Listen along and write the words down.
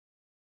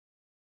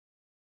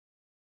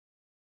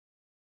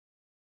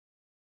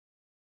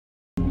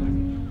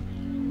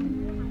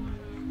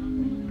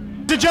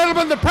and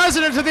gentlemen, the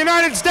President of the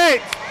United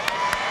States.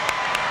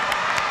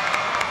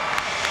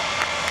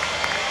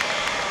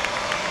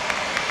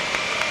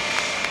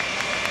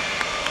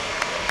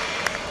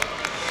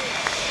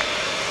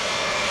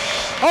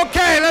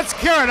 Okay, let's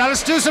hear it. Now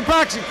let's do some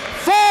practicing.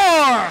 4.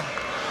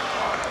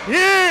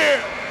 Yeah.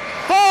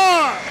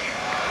 4.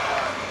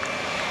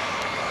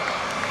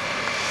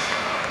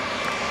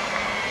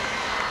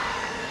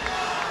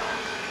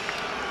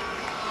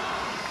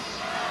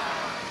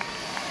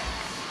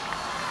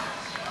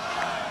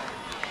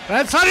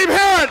 Let's let him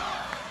hear it.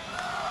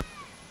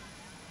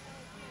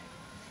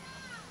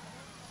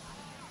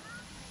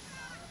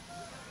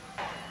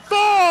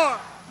 4.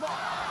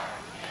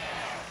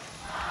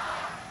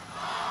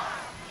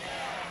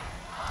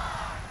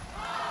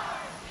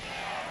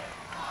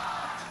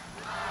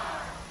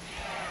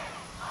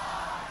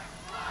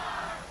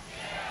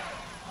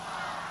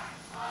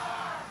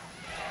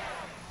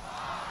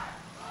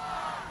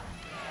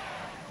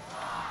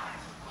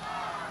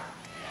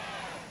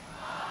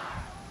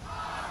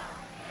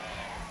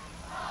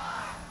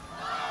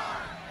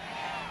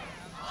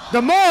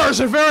 The Moors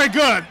are very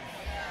good.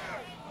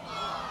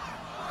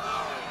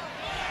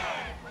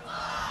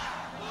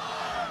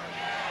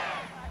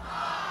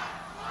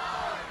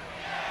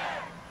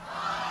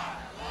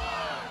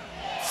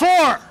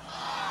 Four.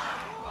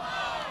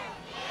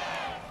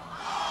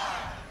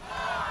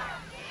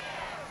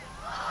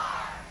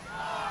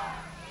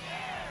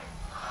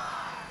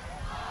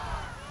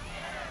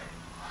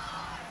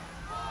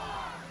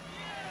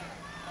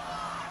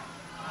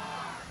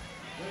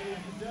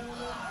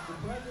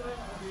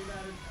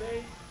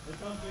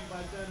 Accompanied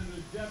by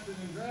Senators Jepson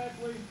and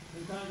Grassley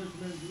and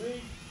Congressmen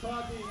Lee,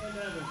 Coffey, and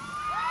Evans.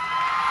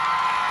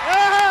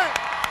 Yeah.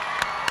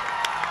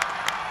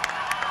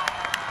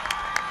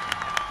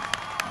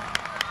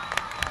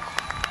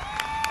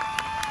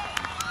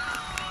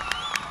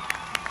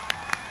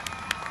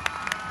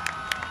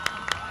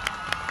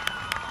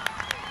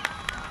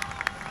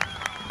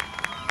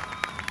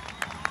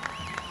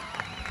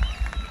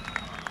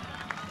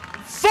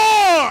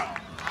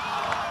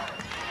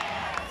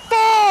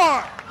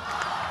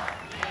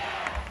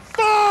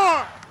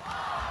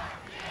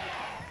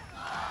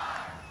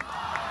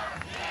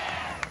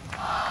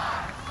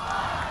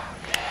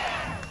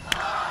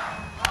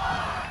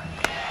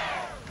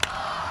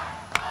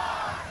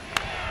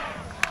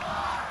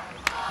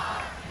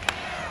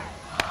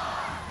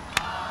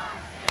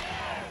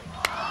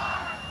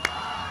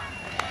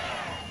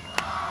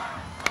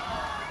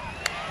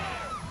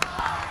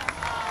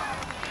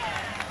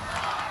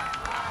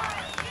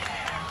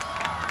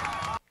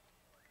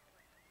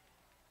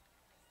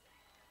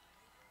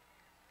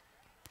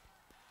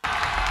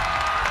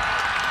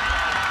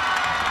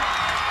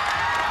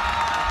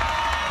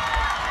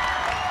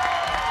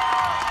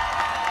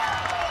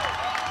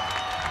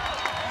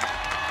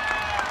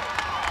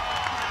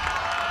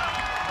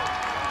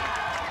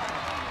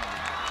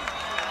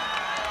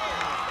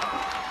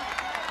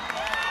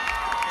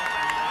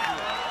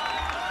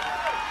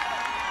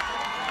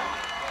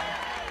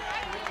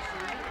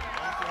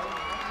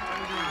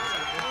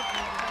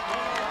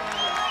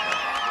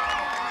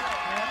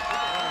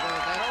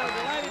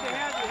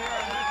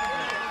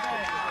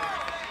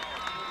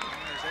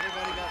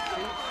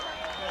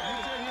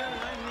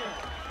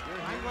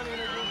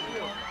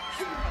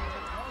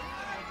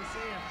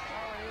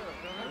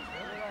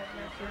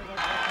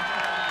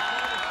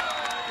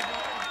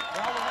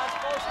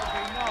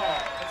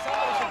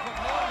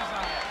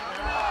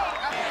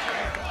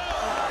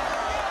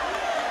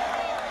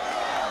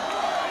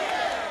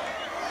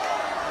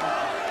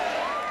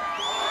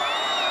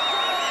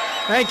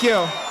 Thank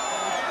you.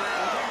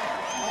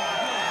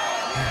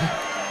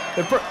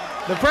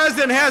 The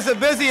President has a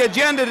busy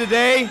agenda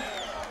today.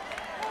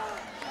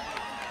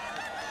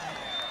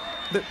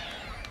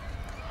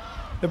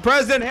 The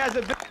President has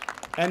a...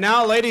 And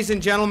now, ladies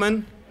and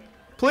gentlemen,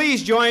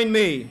 please join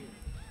me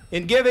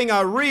in giving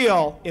a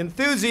real,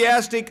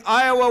 enthusiastic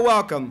Iowa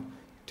welcome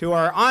to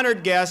our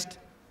honored guest,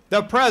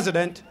 the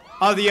President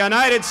of the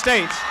United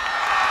States.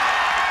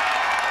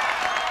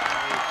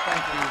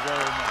 Thank you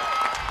very much.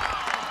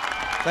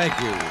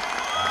 Thank you.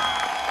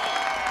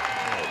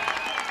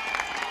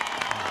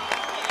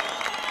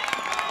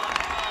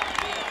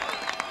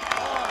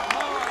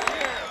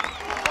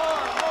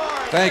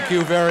 Thank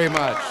you very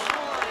much.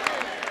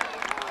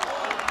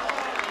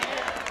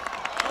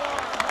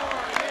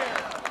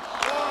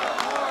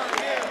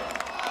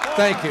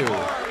 Thank you.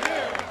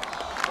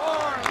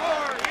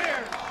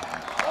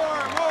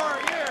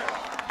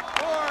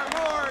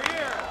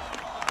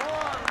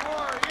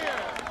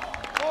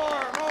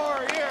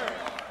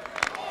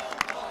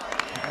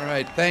 All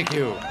right, thank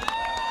you.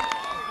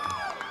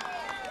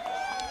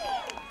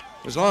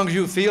 As long as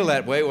you feel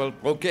that way, well,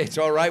 okay, it's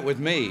all right with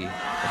me.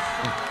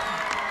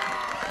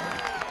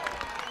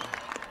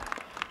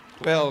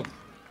 Well,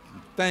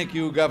 thank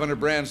you, Governor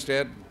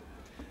Branstad,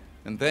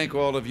 and thank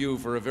all of you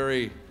for a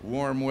very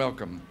warm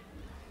welcome.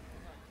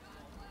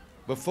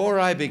 Before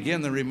I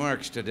begin the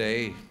remarks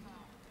today,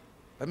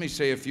 let me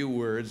say a few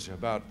words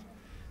about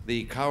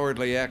the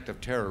cowardly act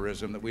of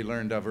terrorism that we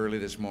learned of early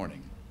this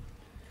morning.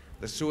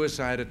 The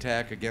suicide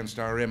attack against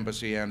our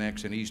embassy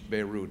annex in East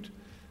Beirut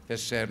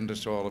has saddened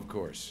us all, of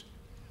course.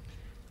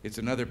 It's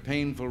another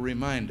painful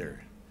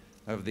reminder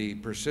of the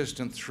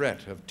persistent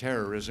threat of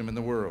terrorism in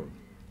the world.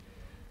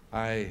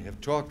 I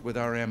have talked with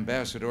our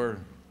ambassador,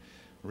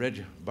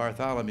 Reg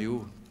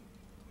Bartholomew,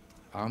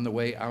 on the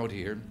way out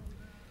here,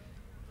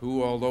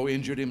 who, although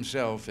injured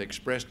himself,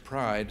 expressed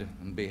pride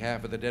on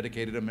behalf of the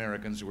dedicated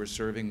Americans who were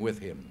serving with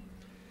him.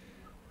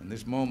 In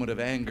this moment of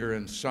anger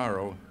and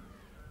sorrow,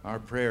 our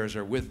prayers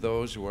are with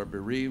those who are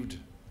bereaved,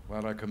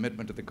 while our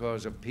commitment to the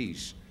cause of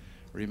peace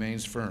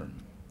remains firm.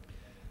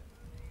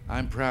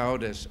 I'm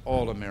proud, as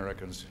all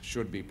Americans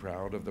should be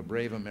proud, of the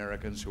brave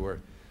Americans who are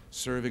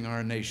serving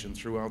our nation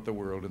throughout the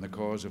world in the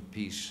cause of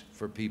peace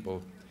for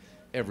people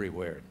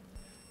everywhere.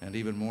 And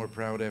even more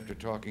proud after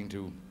talking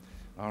to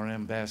our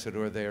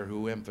ambassador there,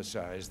 who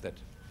emphasized that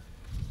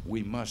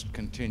we must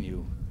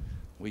continue.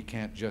 We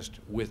can't just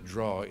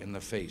withdraw in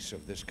the face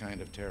of this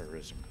kind of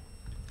terrorism.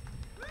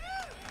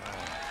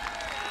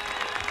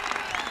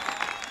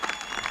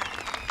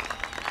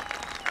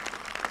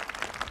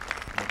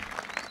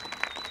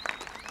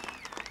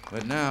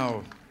 But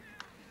now,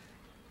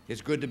 it's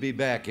good to be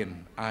back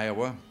in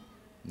Iowa,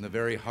 in the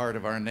very heart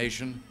of our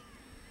nation,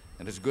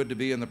 and it's good to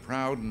be in the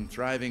proud and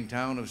thriving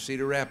town of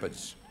Cedar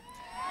Rapids.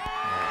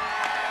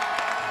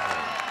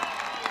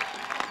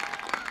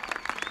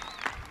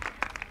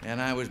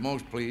 And I was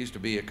most pleased to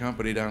be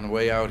accompanied on the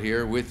way out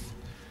here with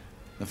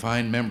the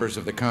fine members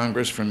of the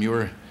Congress from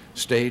your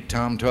state,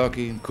 Tom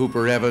Talkey,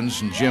 Cooper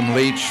Evans, and Jim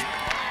Leach,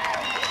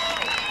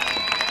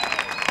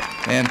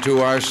 and to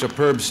our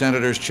superb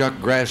senators Chuck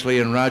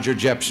Grassley and Roger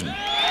Jepsen.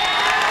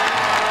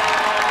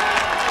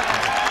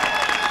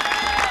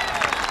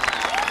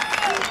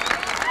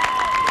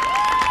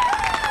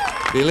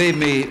 Believe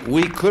me,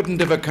 we couldn't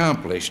have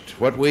accomplished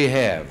what we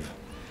have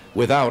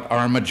without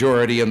our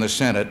majority in the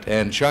Senate,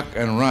 and Chuck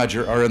and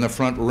Roger are in the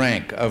front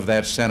rank of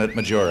that Senate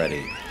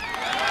majority.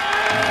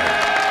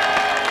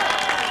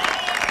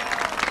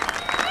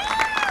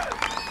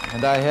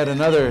 And I had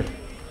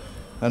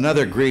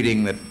another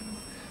greeting that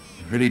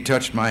really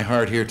touched my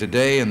heart here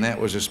today, and that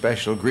was a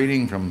special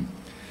greeting from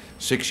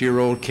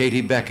 6-year-old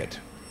Katie Beckett.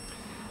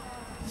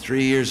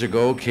 3 years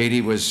ago,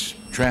 Katie was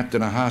trapped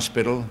in a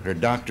hospital. Her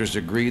doctors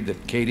agreed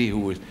that Katie,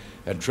 who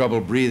had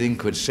trouble breathing,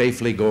 could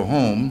safely go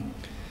home,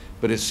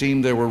 but it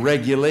seemed there were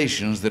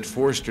regulations that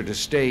forced her to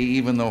stay,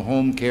 even though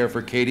home care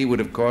for Katie would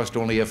have cost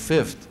only a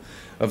fifth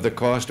of the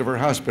cost of her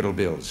hospital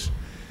bills.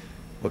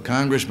 Well,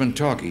 Congressman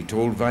Talkey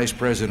told Vice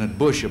President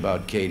Bush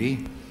about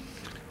Katie,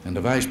 and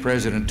the Vice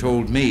President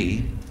told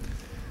me,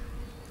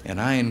 and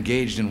I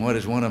engaged in what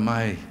is one of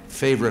my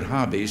favorite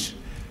hobbies,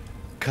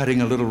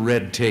 cutting a little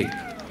red tape.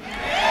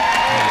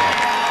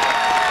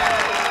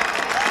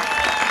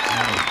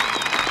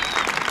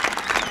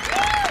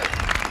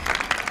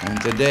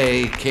 And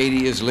today,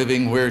 Katie is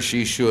living where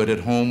she should, at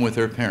home with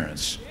her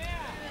parents.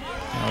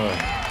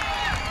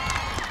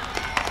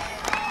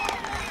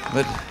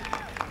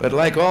 But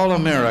like all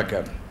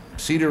America,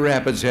 Cedar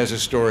Rapids has a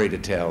story to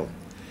tell.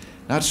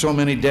 Not so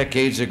many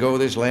decades ago,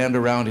 this land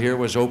around here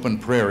was open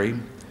prairie,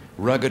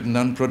 rugged and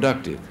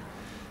unproductive.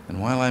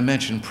 And while I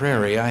mention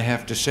prairie, I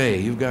have to say,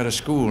 you've got a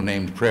school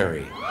named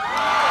Prairie.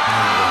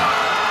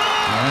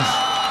 Yes?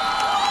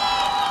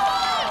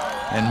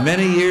 And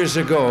many years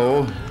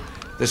ago,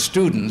 the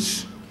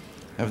students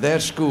of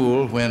that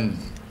school, when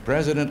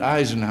President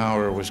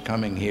Eisenhower was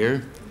coming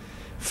here,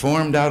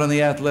 formed out on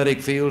the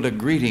athletic field a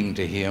greeting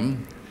to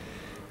him.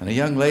 And a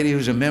young lady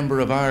who's a member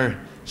of our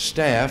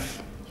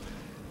staff,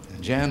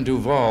 Jan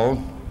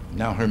Duval,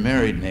 now her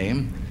married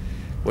name,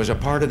 was a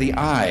part of the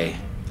I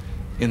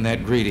in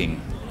that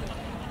greeting.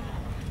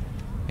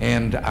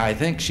 And I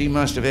think she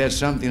must have had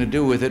something to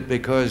do with it,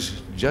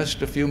 because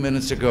just a few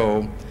minutes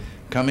ago,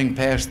 coming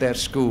past that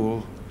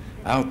school,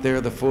 out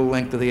there the full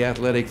length of the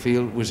athletic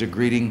field, was a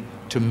greeting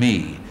to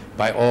me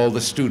by all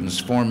the students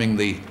forming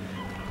the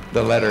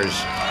letters.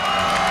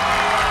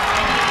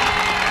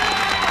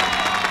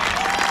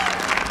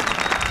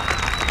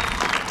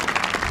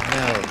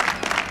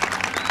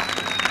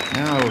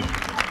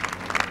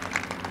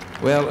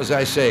 Well, as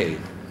I say,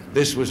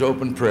 this was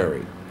open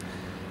prairie.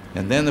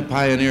 And then the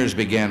pioneers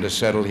began to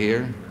settle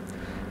here.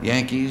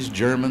 Yankees,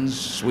 Germans,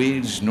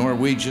 Swedes,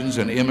 Norwegians,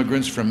 and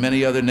immigrants from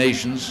many other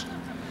nations,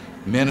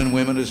 men and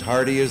women as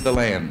hardy as the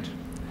land.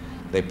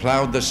 They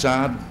plowed the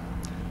sod,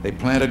 they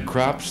planted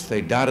crops,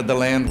 they dotted the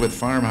land with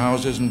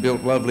farmhouses and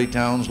built lovely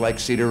towns like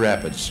Cedar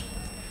Rapids.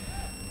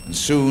 And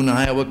soon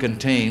Iowa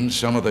contained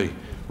some of the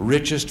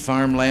richest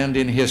farmland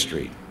in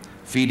history,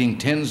 feeding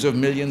tens of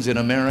millions in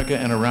America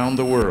and around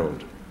the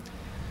world.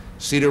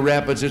 Cedar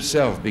Rapids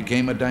itself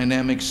became a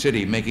dynamic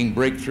city, making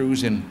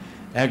breakthroughs in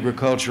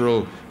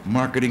agricultural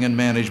marketing and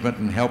management,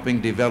 and helping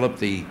develop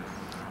the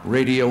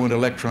radio and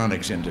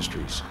electronics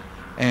industries,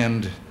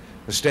 and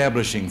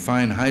establishing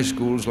fine high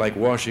schools like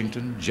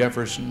Washington,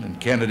 Jefferson, and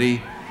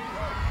Kennedy,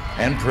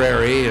 and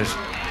Prairie.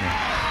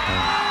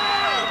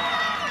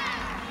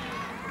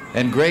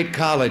 and great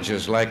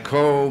colleges like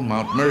Coe,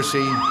 Mount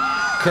Mercy,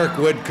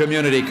 Kirkwood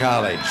Community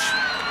College.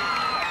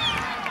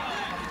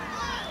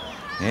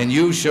 And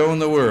you've shown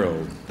the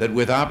world that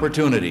with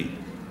opportunity,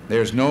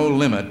 there's no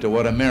limit to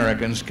what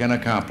Americans can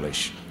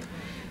accomplish.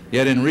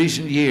 Yet in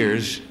recent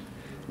years,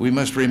 we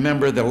must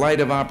remember the light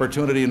of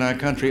opportunity in our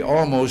country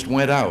almost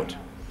went out.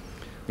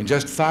 In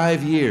just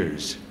 5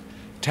 years,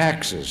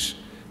 taxes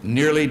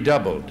nearly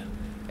doubled,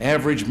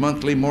 average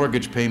monthly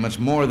mortgage payments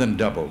more than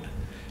doubled,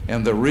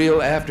 and the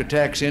real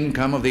after-tax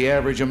income of the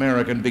average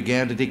American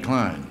began to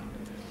decline.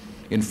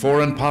 In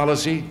foreign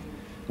policy,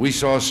 we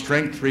saw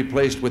strength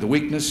replaced with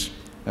weakness,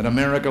 and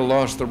America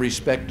lost the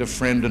respect of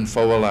friend and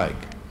foe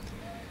alike.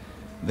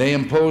 They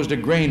imposed a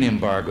grain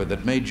embargo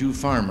that made you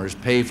farmers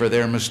pay for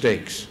their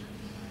mistakes.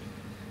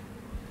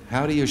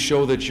 How do you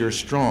show that you're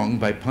strong?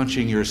 By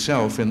punching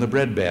yourself in the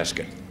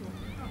breadbasket.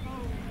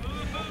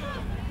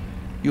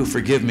 You'll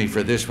forgive me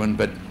for this one,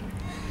 but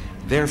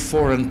their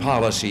foreign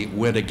policy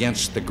went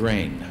against the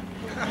grain.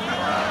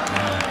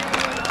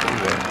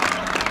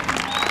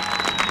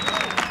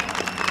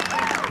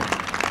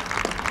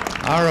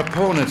 Our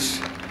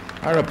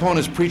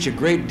opponents preach a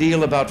great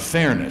deal about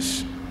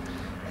fairness.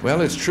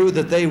 Well, it's true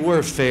that they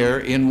were fair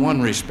in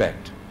one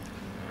respect.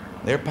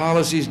 Their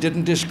policies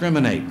didn't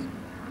discriminate.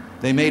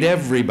 They made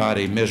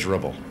everybody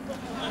miserable.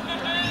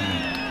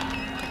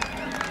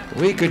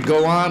 We could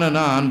go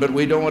on, but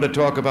we don't want to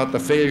talk about the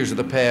failures of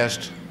the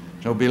past.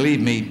 So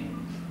believe me,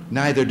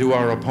 neither do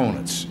our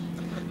opponents.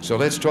 So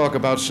let's talk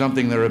about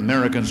something that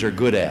Americans are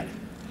good at,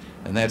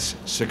 and that's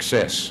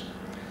success.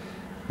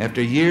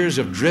 After years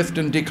of drift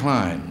and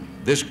decline,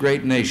 this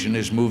great nation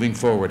is moving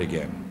forward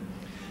again.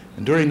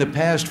 And during the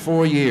past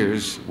 4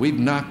 years, we've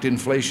knocked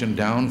inflation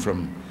down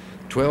from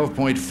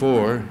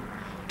 12.4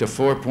 to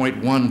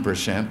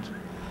 4.1%.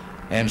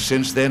 And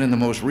since then, in the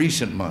most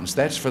recent months,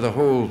 that's for the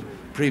whole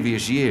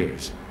previous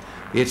years,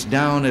 it's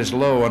down as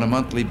low on a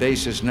monthly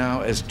basis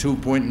now as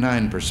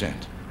 2.9%.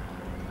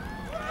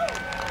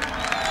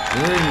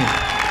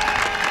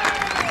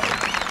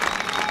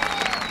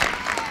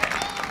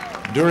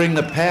 During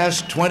the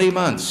past 20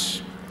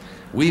 months,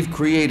 we've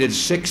created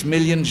 6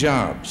 million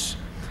jobs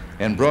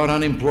and brought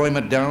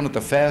unemployment down at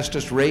the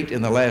fastest rate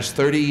in the last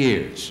 30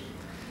 years.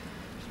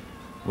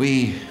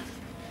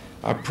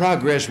 Our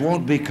progress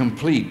won't be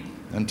complete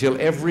until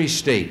every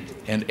state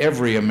and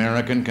every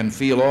American can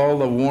feel all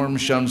the warm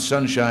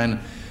sunshine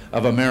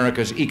of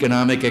America's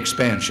economic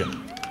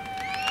expansion.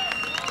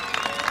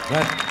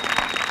 But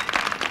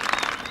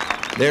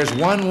there's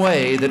one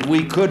way that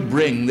we could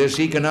bring this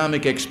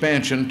economic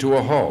expansion to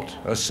a halt,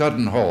 a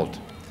sudden halt.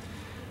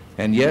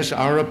 And yes,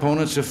 our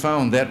opponents have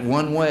found that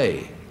one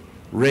way: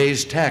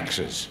 raise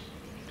taxes.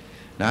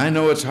 Now, I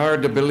know it's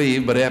hard to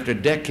believe, but after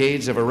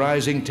decades of a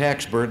rising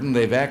tax burden,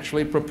 they've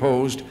actually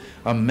proposed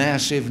a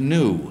massive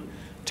new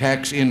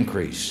tax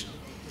increase.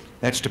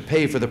 That's to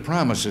pay for the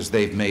promises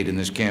they've made in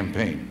this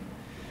campaign.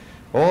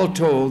 All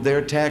told,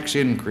 their tax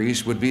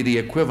increase would be the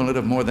equivalent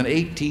of more than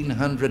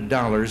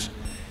 $1,800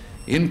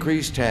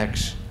 increased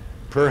tax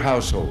per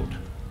household.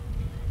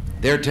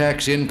 Their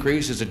tax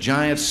increase is a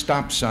giant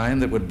stop sign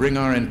that would bring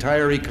our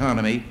entire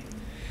economy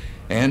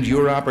and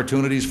your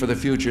opportunities for the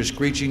future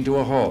screeching to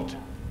a halt.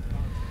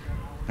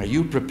 Are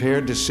you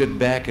prepared to sit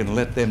back and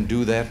let them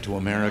do that to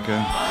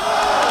America?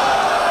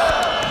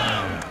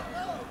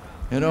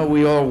 You know,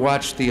 we all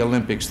watched the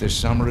Olympics this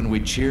summer and we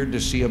cheered to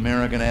see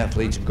American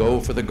athletes go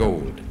for the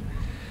gold.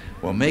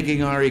 Well,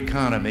 making our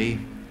economy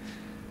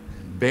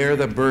bear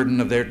the burden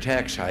of their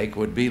tax hike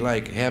would be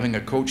like having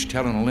a coach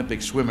tell an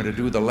Olympic swimmer to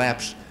do the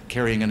laps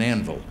carrying an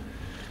anvil,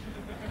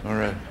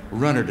 or a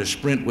runner to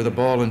sprint with a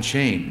ball and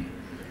chain.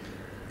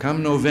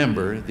 Come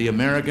November, the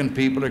American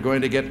people are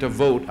going to get to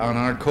vote on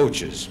our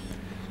coaches.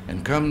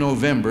 And come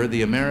November,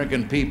 the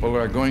American people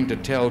are going to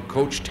tell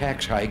Coach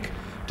Tax Hike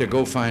to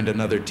go find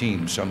another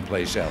team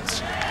someplace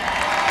else.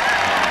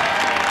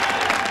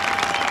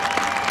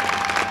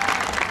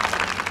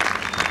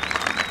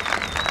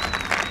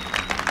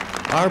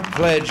 Our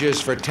pledge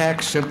is for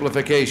tax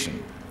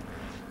simplification,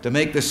 to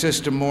make the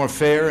system more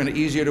fair and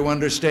easier to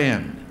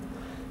understand,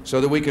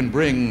 so that we can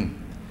bring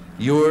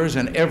yours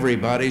and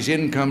everybody's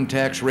income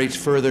tax rates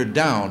further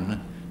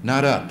down,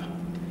 not up.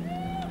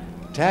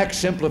 Tax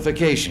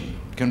simplification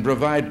can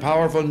provide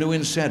powerful new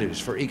incentives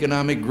for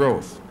economic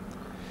growth.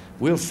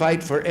 We'll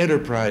fight for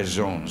enterprise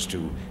zones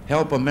to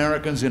help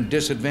Americans in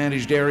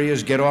disadvantaged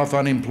areas get off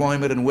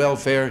unemployment and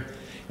welfare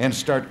and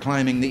start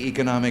climbing the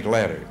economic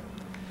ladder.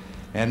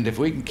 And if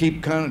we can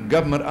keep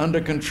government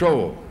under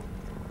control,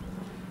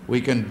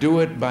 we can do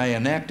it by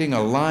enacting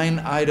a line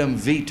item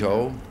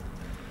veto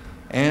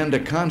and a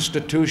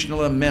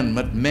constitutional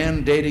amendment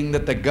mandating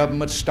that the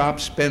government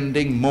stop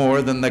spending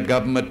more than the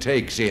government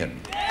takes in.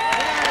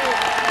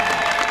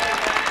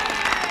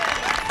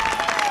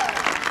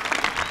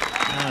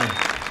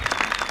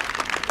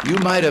 You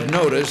might have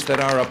noticed that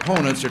our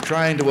opponents are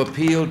trying to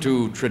appeal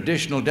to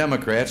traditional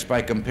Democrats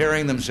by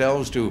comparing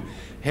themselves to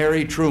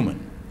Harry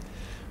Truman.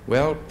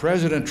 Well,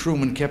 President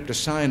Truman kept a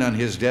sign on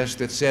his desk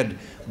that said,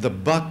 "The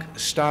buck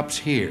stops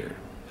here."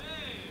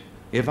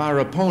 If our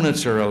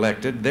opponents are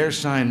elected, their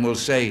sign will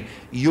say,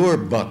 "Your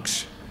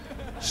bucks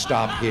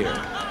stop here."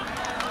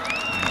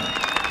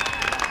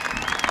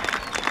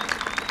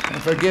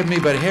 And forgive me,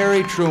 but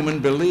Harry Truman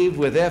believed,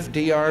 with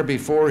FDR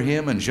before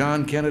him and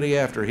John Kennedy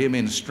after him,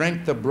 in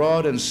strength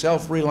abroad and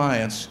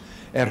self-reliance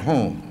at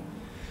home.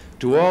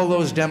 To all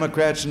those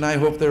Democrats, and I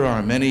hope there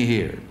are many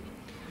here,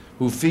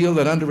 who feel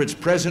that under its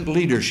present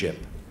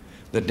leadership,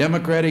 the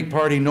Democratic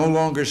Party no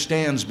longer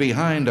stands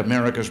behind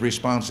America's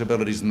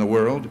responsibilities in the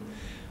world,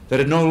 that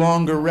it no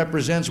longer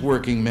represents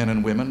working men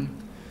and women,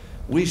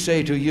 we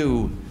say to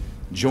you,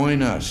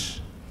 join us.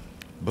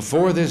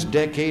 Before this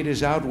decade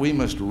is out, we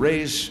must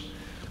raise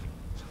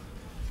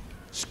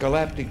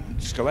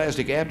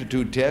scholastic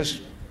aptitude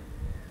tests,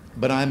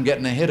 but I'm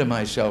getting ahead of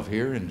myself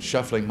here and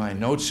shuffling my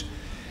notes.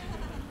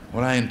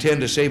 What I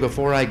intend to say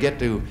before I get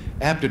to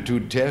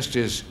aptitude tests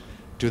is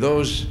to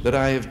those that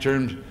I have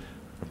termed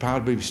are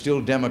probably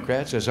still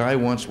Democrats, as I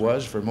once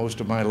was for most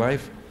of my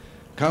life,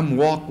 come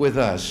walk with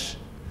us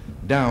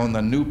down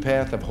the new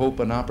path of hope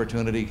and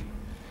opportunity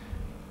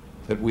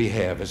that we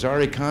have. As our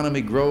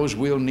economy grows,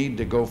 we'll need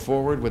to go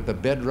forward with the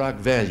bedrock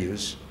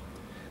values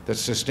that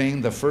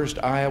sustained the first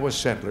Iowa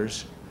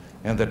settlers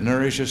and that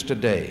nourish us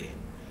today.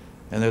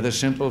 And they're the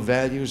simple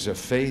values of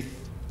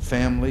faith,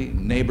 family,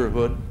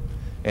 neighborhood,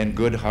 and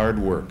good hard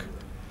work.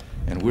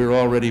 And we're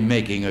already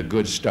making a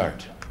good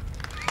start.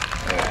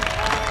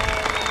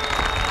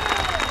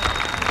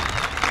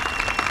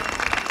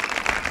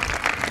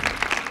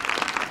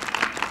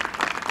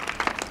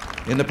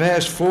 In the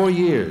past 4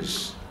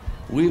 years,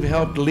 we've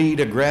helped lead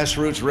a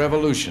grassroots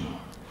revolution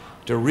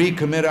to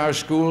recommit our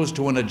schools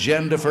to an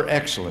agenda for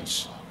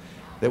excellence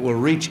that will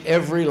reach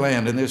every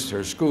land in this,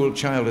 or school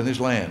child in this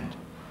land.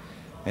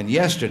 And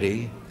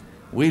yesterday,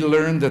 we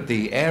learned that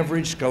the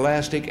average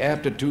scholastic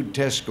aptitude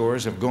test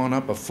scores have gone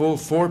up a full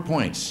 4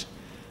 points.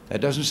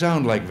 That doesn't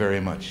sound like very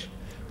much,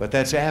 but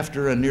that's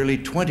after a nearly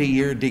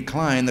 20-year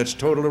decline that's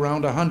totaled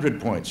around 100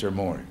 points or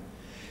more.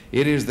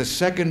 It is the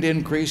second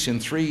increase in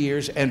 3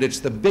 years, and it's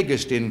the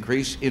biggest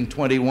increase in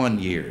 21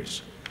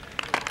 years.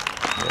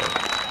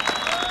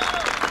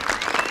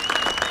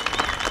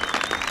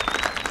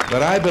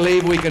 But I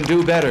believe we can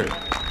do better.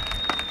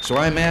 So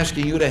I'm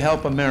asking you to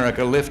help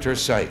America lift her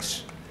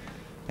sights.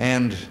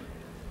 And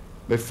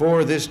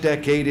before this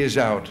decade is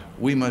out,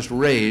 we must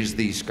raise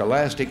the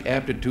scholastic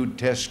aptitude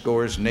test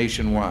scores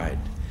nationwide,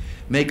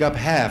 make up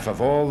half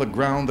of all the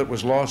ground that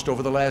was lost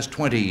over the last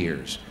 20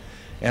 years,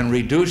 and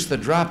reduce the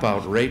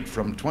dropout rate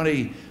from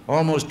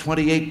almost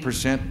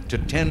 28% to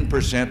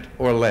 10%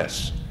 or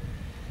less.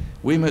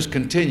 We must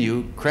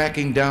continue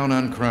cracking down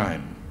on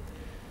crime.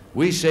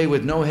 We say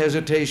with no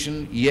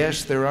hesitation,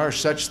 yes, there are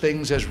such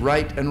things as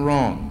right and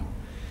wrong.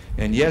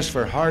 And yes,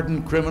 for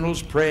hardened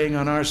criminals preying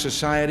on our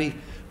society,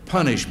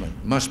 punishment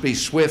must be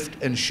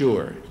swift and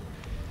sure.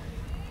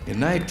 In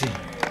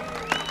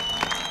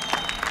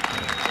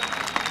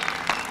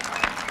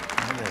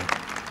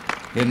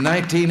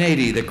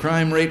 1980, the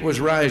crime rate was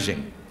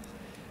rising.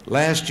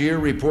 Last year,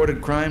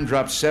 reported crime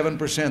dropped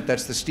 7%.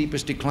 That's the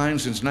steepest decline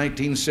since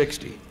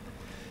 1960.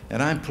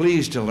 And I'm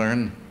pleased to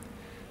learn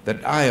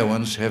that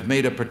Iowans have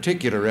made a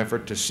particular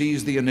effort to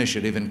seize the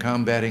initiative in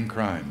combating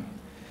crime.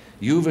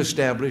 You've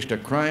established a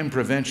crime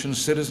prevention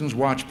citizens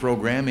watch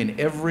program in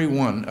every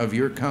one of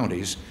your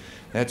counties.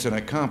 That's an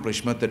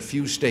accomplishment that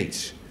few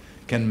states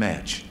can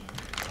match.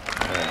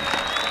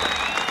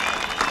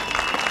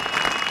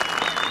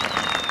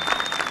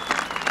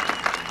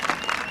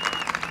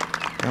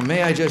 Now,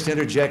 may I just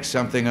interject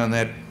something on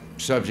that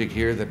subject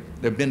here, that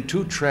there have been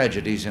 2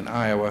 tragedies in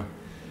Iowa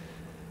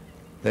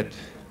that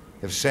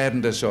have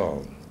saddened us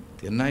all.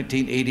 In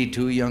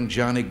 1982, young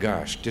Johnny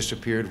Gosch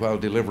disappeared while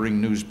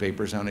delivering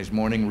newspapers on his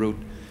morning route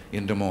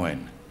in Des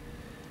Moines.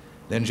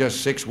 Then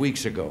just 6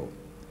 weeks ago,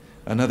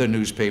 another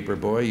newspaper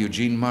boy,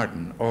 Eugene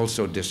Martin,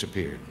 also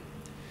disappeared.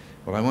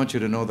 Well, I want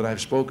you to know that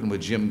I've spoken with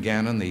Jim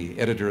Gannon, the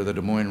editor of the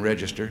Des Moines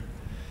Register.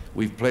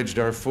 We've pledged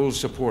our full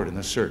support in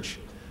the search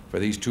for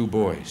these 2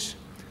 boys.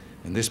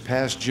 And this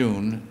past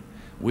June,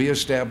 we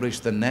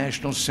established the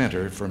National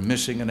Center for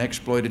Missing and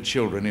Exploited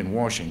Children in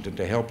Washington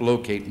to help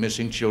locate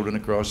missing children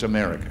across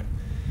America.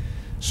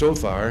 So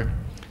far,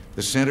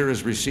 the center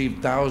has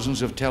received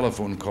thousands of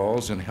telephone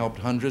calls and helped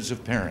hundreds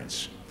of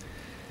parents.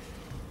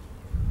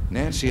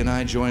 Nancy and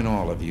I join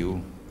all of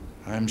you,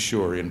 I'm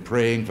sure, in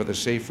praying for the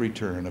safe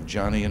return of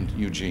Johnny and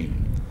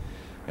Eugene.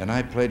 And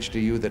I pledge to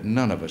you that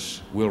none of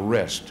us will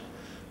rest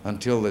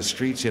until the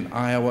streets in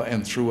Iowa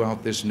and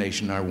throughout this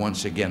nation are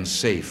once again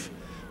safe,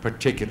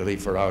 particularly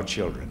for our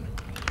children.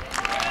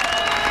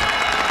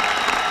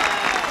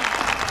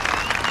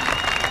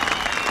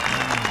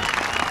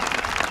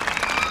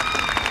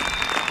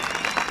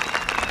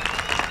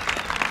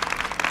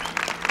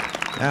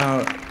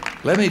 Now,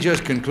 let me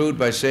just conclude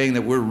by saying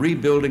that we're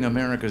rebuilding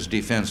America's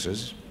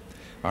defenses.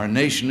 Our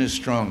nation is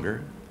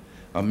stronger.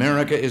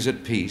 America is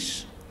at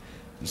peace.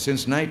 And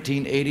since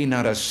 1980,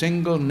 not a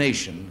single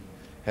nation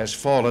has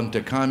fallen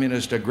to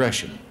communist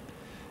aggression.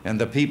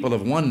 And the people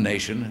of one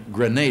nation,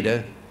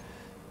 Grenada,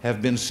 have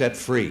been set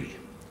free.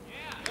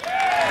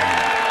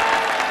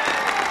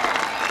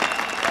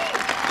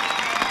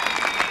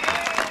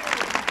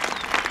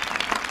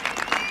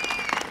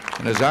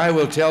 as I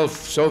will tell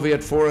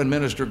Soviet Foreign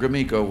Minister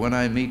Gromyko when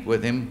I meet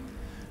with him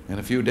in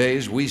a few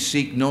days, we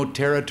seek no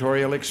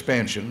territorial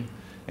expansion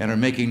and are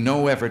making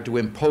no effort to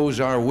impose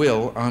our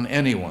will on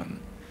anyone.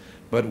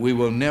 But we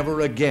will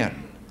never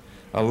again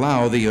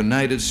allow the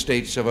United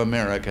States of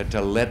America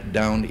to let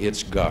down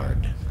its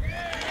guard.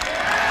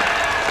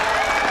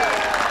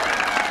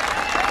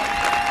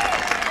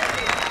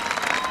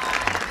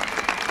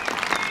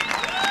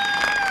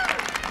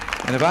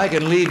 And if I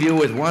can leave you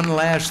with one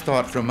last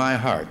thought from my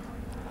heart,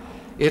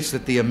 it's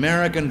that the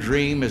American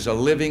dream is a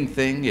living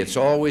thing. It's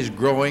always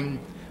growing,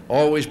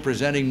 always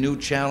presenting new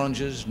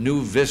challenges,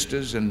 new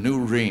vistas, and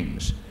new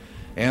dreams.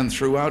 And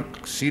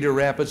throughout Cedar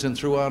Rapids and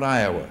throughout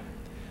Iowa,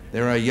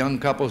 there are young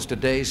couples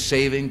today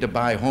saving to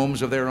buy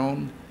homes of their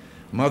own,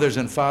 mothers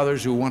and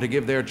fathers who want to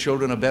give their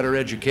children a better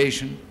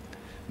education,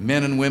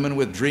 men and women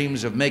with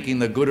dreams of making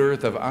the good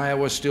earth of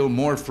Iowa still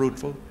more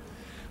fruitful,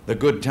 the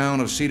good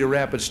town of Cedar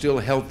Rapids still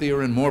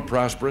healthier and more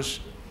prosperous,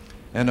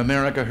 and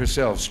America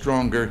herself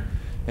stronger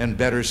and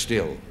better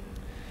still.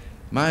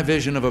 My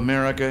vision of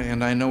America,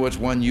 and I know it's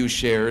one you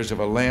share, is of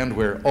a land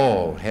where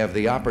all have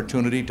the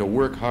opportunity to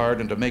work hard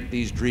and to make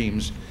these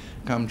dreams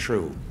come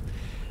true.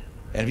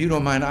 And if you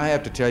don't mind, I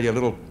have to tell you a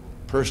little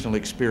personal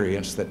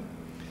experience that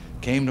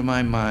came to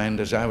my mind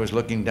as I was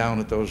looking down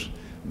at those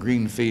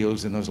green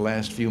fields in those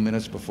last few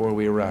minutes before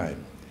we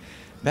arrived.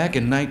 Back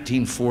in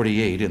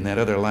 1948, in that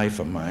other life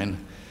of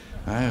mine,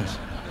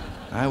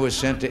 I was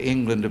sent to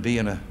England to be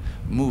in a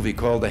movie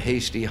called The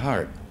Hasty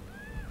Heart.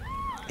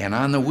 And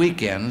on the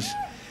weekends,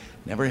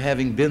 never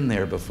having been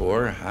there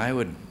before, I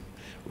would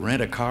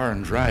rent a car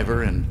and drive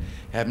her and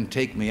have him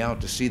take me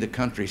out to see the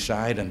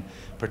countryside. And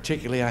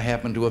particularly, I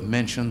happened to have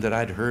mentioned that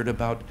I'd heard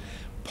about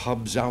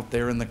pubs out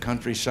there in the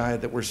countryside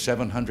that were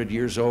 700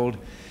 years old.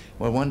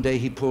 Well, one day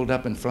he pulled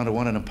up in front of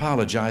one and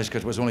apologized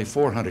because it was only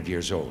 400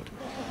 years old.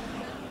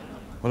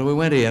 Well, we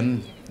went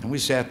in and we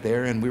sat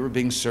there and we were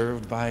being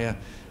served by a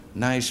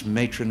nice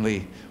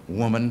matronly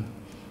woman,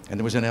 and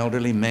there was an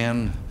elderly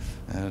man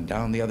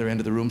down the other end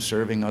of the room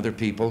serving other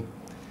people.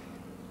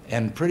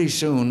 And pretty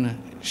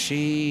soon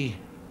she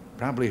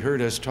probably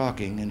heard us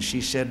talking and she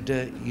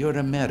said, "You're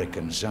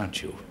Americans,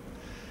 aren't you?"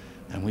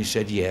 And we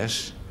said,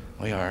 "Yes,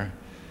 we are."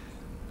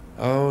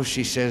 "Oh,"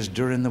 she says,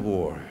 "during the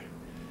war,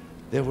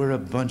 there were a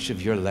bunch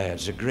of your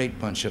lads, a great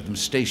bunch of them,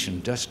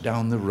 stationed just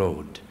down the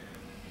road.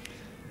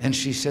 And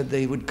she said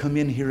they would come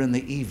in here in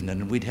the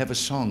evening and we'd have a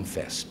song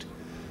fest.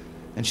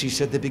 And she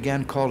said they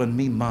began calling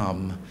me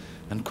Mom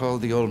and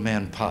called the old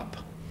man Pop.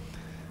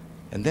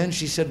 And then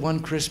she said one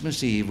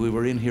Christmas Eve we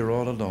were in here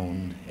all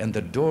alone and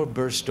the door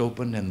burst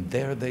open and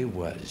there they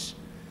was.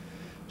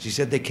 She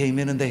said they came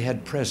in and they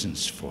had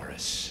presents for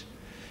us.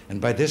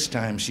 And by this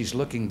time she's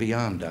looking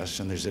beyond us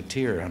and there's a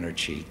tear on her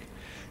cheek.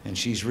 And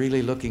she's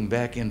really looking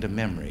back into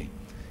memory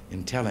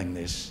in telling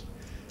this.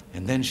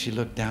 And then she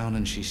looked down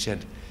and she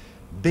said,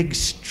 big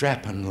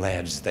strappin'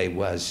 lads they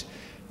was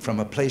from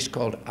a place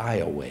called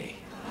Iowa.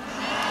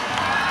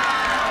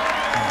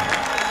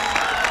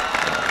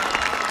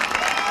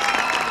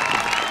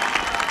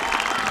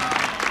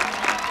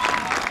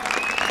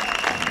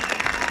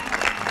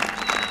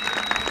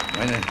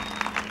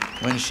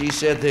 When she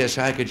said this,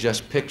 I could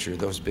just picture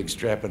those big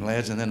strapping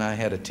lads, and then I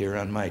had a tear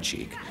on my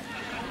cheek.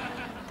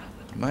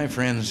 My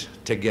friends,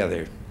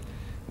 together,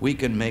 we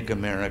can make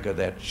America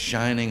that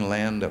shining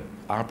land of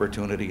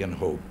opportunity and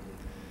hope.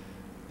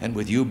 And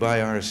with you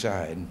by our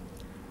side,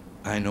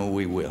 I know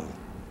we will.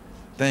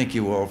 Thank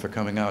you all for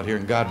coming out here,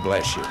 and God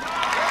bless you.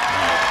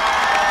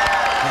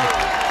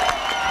 Thank you.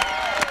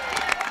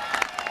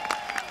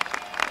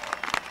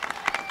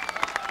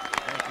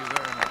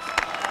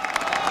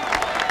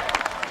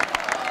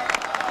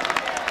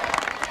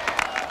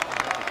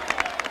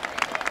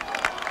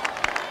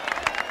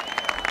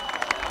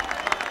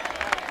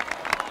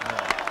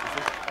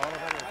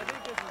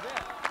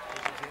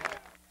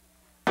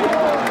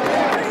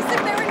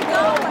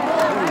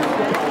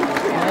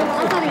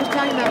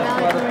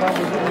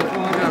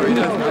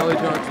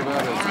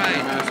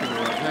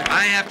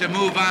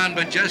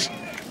 But just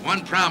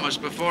one promise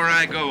before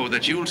I go,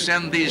 that you'll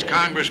send these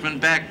congressmen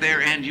back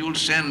there and you'll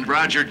send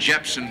Roger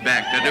Jepson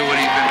back to do what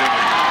he's been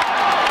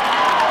doing.